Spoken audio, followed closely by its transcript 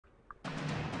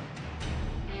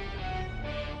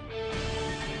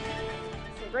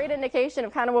Great indication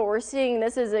of kind of what we're seeing.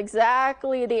 This is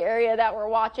exactly the area that we're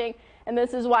watching, and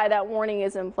this is why that warning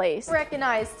is in place.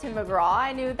 Recognize Tim McGraw.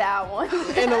 I knew that one.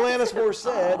 And Alanis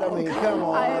Morissette. I mean, come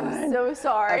on. I am so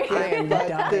sorry. I am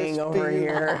dying over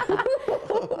here.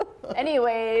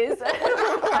 Anyways,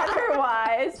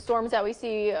 weather-wise, storms that we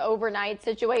see overnight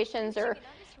situations are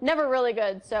never really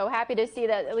good, so happy to see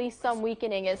that at least some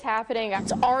weakening is happening.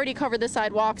 It's already covered the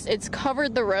sidewalks, it's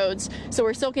covered the roads, so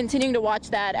we're still continuing to watch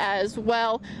that as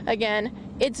well. Again,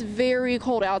 it's very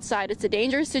cold outside. It's a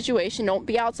dangerous situation. Don't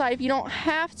be outside if you don't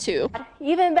have to.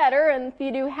 Even better, and if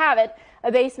you do have it,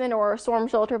 a basement or a storm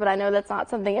shelter, but I know that's not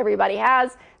something everybody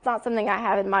has. It's not something I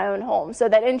have in my own home. So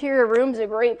that interior room's a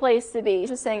great place to be.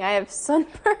 Just saying, I have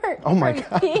sunburn from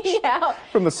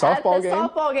the softball game?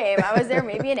 Softball game. I was there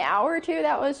maybe an hour or two.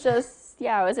 That was just,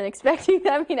 yeah, I wasn't expecting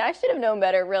that. I mean, I should have known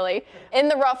better, really. In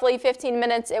the roughly 15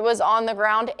 minutes it was on the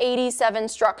ground, 87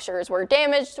 structures were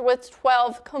damaged, with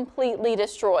 12 completely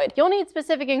destroyed. You'll need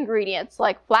specific ingredients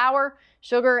like flour,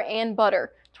 sugar, and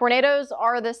butter. Tornadoes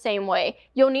are the same way.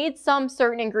 You'll need some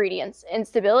certain ingredients: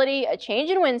 instability, a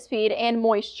change in wind speed, and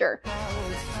moisture.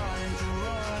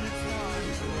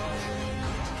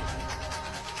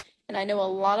 And I know a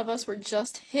lot of us were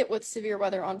just hit with severe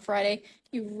weather on Friday.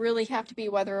 You really have to be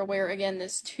weather aware again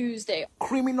this Tuesday.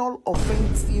 Criminal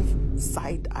offensive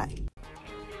side eye.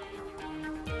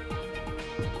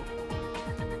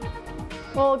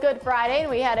 Well, Good Friday, and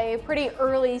we had a pretty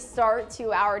early start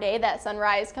to our day. That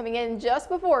sunrise coming in just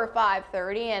before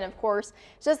 5:30, and of course,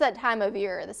 it's just that time of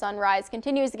year. The sunrise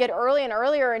continues to get early and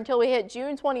earlier until we hit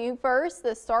June 21st,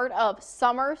 the start of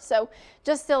summer. So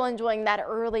just still enjoying that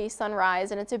early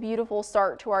sunrise, and it's a beautiful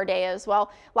start to our day as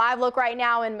well. Live look right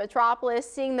now in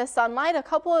Metropolis, seeing the sunlight, a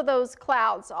couple of those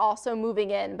clouds also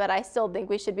moving in, but I still think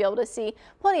we should be able to see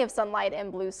plenty of sunlight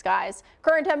and blue skies.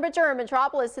 Current temperature in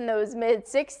Metropolis in those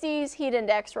mid-60s, heat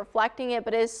index reflecting it,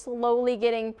 but is slowly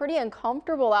getting pretty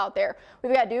uncomfortable out there.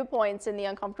 We've got dew points in the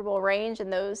uncomfortable range in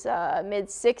those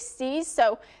mid-60s,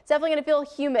 so it's definitely going to feel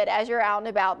humid as you're out and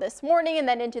about this morning and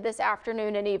then into this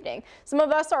afternoon and evening. Some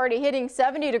of us already hitting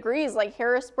 70 degrees like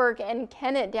Harrisburg and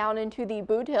Kennett down into the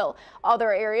Boot Hill.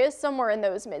 Other areas somewhere in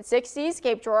those mid-60s.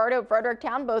 Cape Girardeau,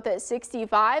 Fredericktown both at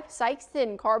 65,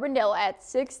 Sykeston, Carbondale at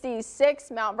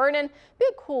 66, Mount Vernon a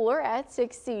bit cooler at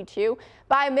 62.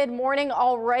 By mid-morning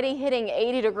already hitting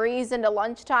 80 degrees into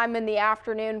lunchtime in the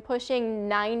afternoon, pushing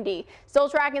 90. Still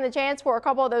tracking the chance for a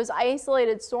couple of those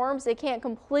isolated storms. They can't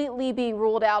completely be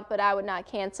ruled out, but I would not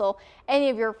cancel any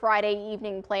of your Friday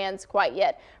evening plans quite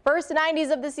yet. First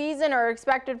 90s of the season are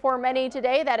expected for many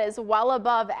today. That is well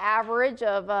above average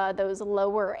of those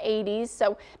lower 80s.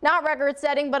 So not record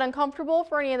setting, but uncomfortable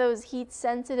for any of those heat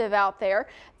sensitive out there.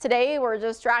 Today we're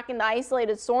just tracking the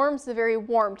isolated storms, the very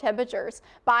warm temperatures.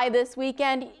 By this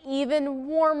weekend, even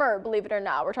warmer, believe it or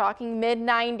not. We're talking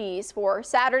mid-90s for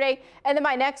Saturday. And then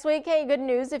by next week, hey, good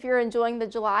news if you're enjoying the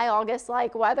July,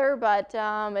 August-like weather, but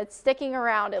it's sticking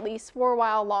around at least for a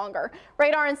while longer.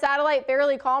 Radar and satellite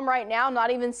fairly calm right now,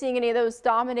 not even seeing any of those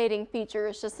dominating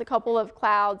features, just a couple of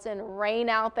clouds and rain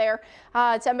out there.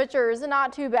 Temperatures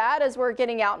not too bad as we're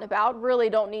getting out and about. Really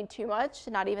don't need too much,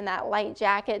 not even that light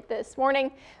jacket this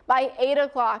morning. By 8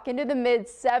 o'clock into the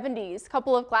mid-70s,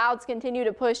 couple of clouds continue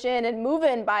to push in and move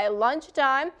in by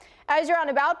lunchtime. As you're out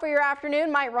and about for your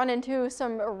afternoon, might run into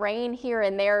some rain here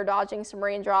and there, dodging some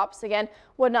raindrops. Again,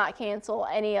 would not cancel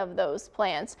any of those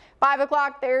plans. 5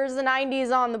 o'clock, there's the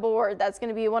 90s on the board. That's going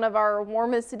to be one of our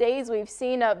warmest days we've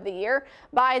seen of the year.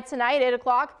 By tonight, 8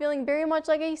 o'clock, feeling very much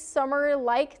like a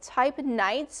summer-like type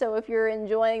night. So if you're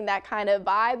enjoying that kind of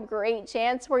vibe, great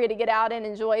chance for you to get out and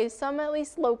enjoy some at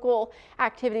least local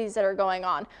activities that are going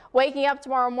on. Waking up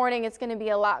tomorrow morning, it's going to be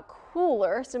a lot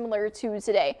cooler, similar to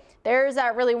today. There's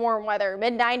that really warm weather.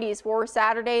 Mid-90s for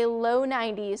Saturday, low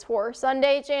 90s for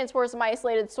Sunday. Chance for some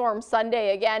isolated storms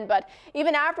Sunday again, but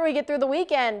even after we get through the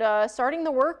weekend, starting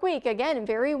the work week, again,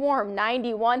 very warm,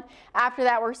 91. After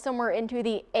that, we're somewhere into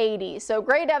the 80s. So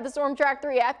great to have the Storm Track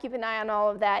 3 app. Keep an eye on all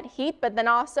of that heat, but then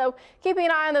also keeping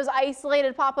an eye on those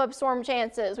isolated pop-up storm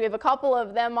chances. We have a couple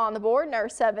of them on the board in our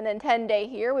 7 and 10 day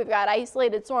here. We've got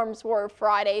isolated storms for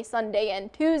Friday, Sunday,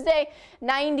 and Tuesday.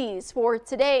 90s for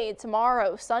today,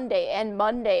 tomorrow, Sunday, and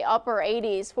Monday. Upper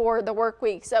 80s for the work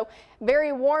week. So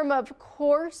Very warm, of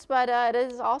course, but it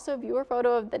is also viewer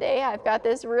photo of the day. I've got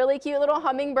this really cute little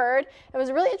hummingbird. It was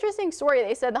a really interesting story.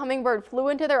 They said the hummingbird flew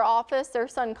into their office, their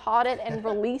son caught it and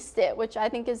released it, which I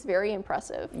think is very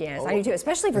impressive. Yes, I do too,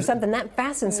 especially for something that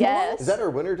fast and small. Yes. Is that our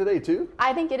winner today too?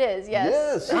 I think it is, yes.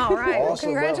 Yes. All right, well, Awesome.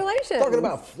 congratulations. Well, talking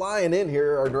about flying in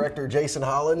here, our director Jason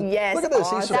Holland. Yes, look at this.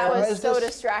 awesome. He That was surprised so us.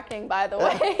 distracting, by the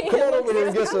way. Come on over here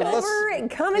and get some. Come over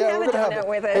and come and have a donut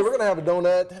with us. Hey, we're going to have a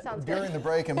donut Sounds during good. the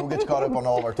break, and we'll get you caught up on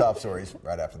all of our top stories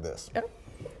right after this.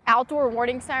 Outdoor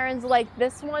warning sirens like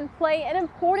this one play an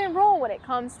important role when it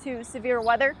comes to severe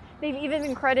weather. They've even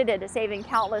been credited to saving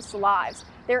countless lives.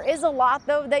 There is a lot,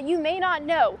 though, that you may not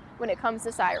know when it comes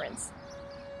to sirens.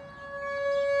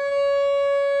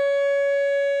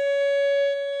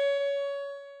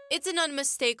 It's an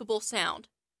unmistakable sound,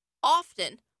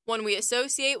 often one we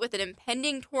associate with an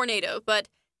impending tornado, but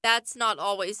that's not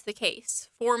always the case.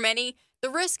 For many, the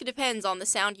risk depends on the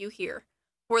sound you hear.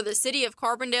 For the city of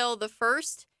Carbondale, the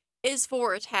first is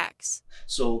for attacks.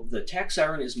 So the attack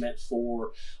siren is meant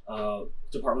for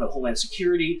Department of Homeland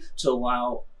Security to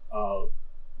allow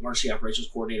emergency operations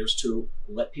coordinators to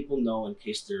let people know in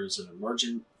case there's an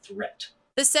emergent threat.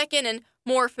 The second and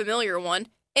more familiar one,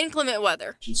 inclement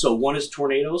weather. And so one is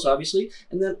tornadoes, obviously,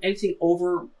 and then anything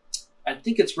over, I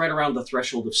think it's right around the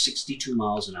threshold of 62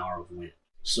 miles an hour of wind.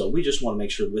 So we just want to make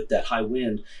sure with that high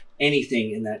wind,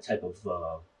 anything in that type of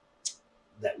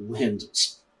that wind,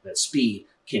 that speed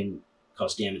can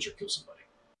cause damage or kill somebody.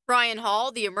 Brian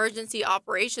Hall, the emergency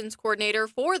operations coordinator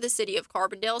for the city of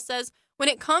Carbondale, says when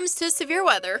it comes to severe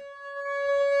weather,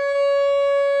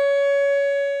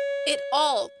 it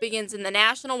all begins in the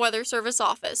National Weather Service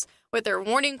office with their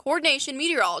warning coordination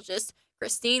meteorologist,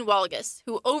 Christine Welgus,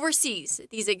 who oversees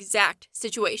these exact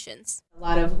situations. A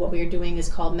lot of what we are doing is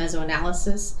called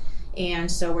mesoanalysis.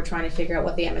 And so we're trying to figure out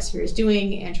what the atmosphere is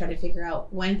doing and try to figure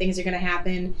out when things are going to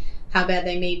happen, how bad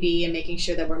they may be, and making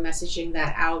sure that we're messaging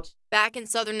that out. Back in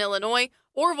Southern Illinois,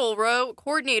 Orville Rowe,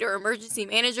 coordinator emergency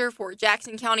manager for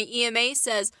Jackson County EMA,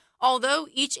 says although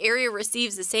each area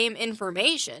receives the same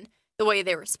information, the way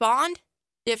they respond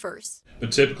differs.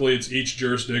 But typically it's each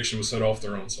jurisdiction will set off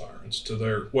their own sirens to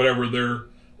their whatever their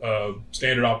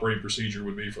standard operating procedure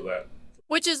would be for that.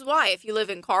 Which is why if you live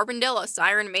in Carbondale, a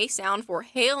siren may sound for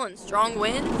hail and strong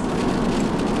winds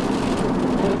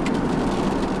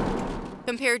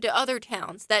compared to other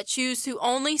towns that choose to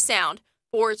only sound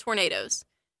for tornadoes.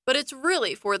 But it's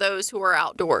really for those who are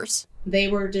outdoors. They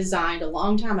were designed a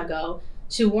long time ago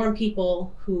to warn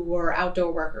people who were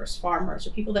outdoor workers, farmers, or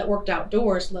people that worked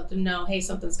outdoors, to let them know, hey,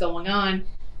 something's going on.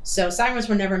 So sirens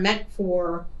were never meant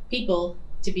for people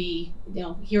to be,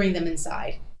 hearing them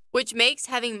inside. Which makes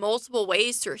having multiple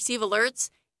ways to receive alerts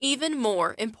even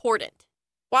more important.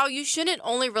 While you shouldn't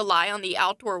only rely on the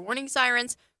outdoor warning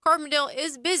sirens, Carbondale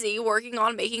is busy working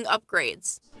on making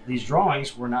upgrades. These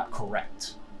drawings were not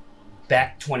correct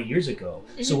back 20 years ago.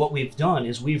 So what we've done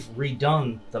is we've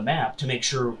redone the map to make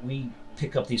sure we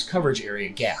pick up these coverage area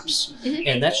gaps.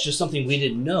 And that's just something we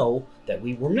didn't know that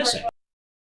we were missing.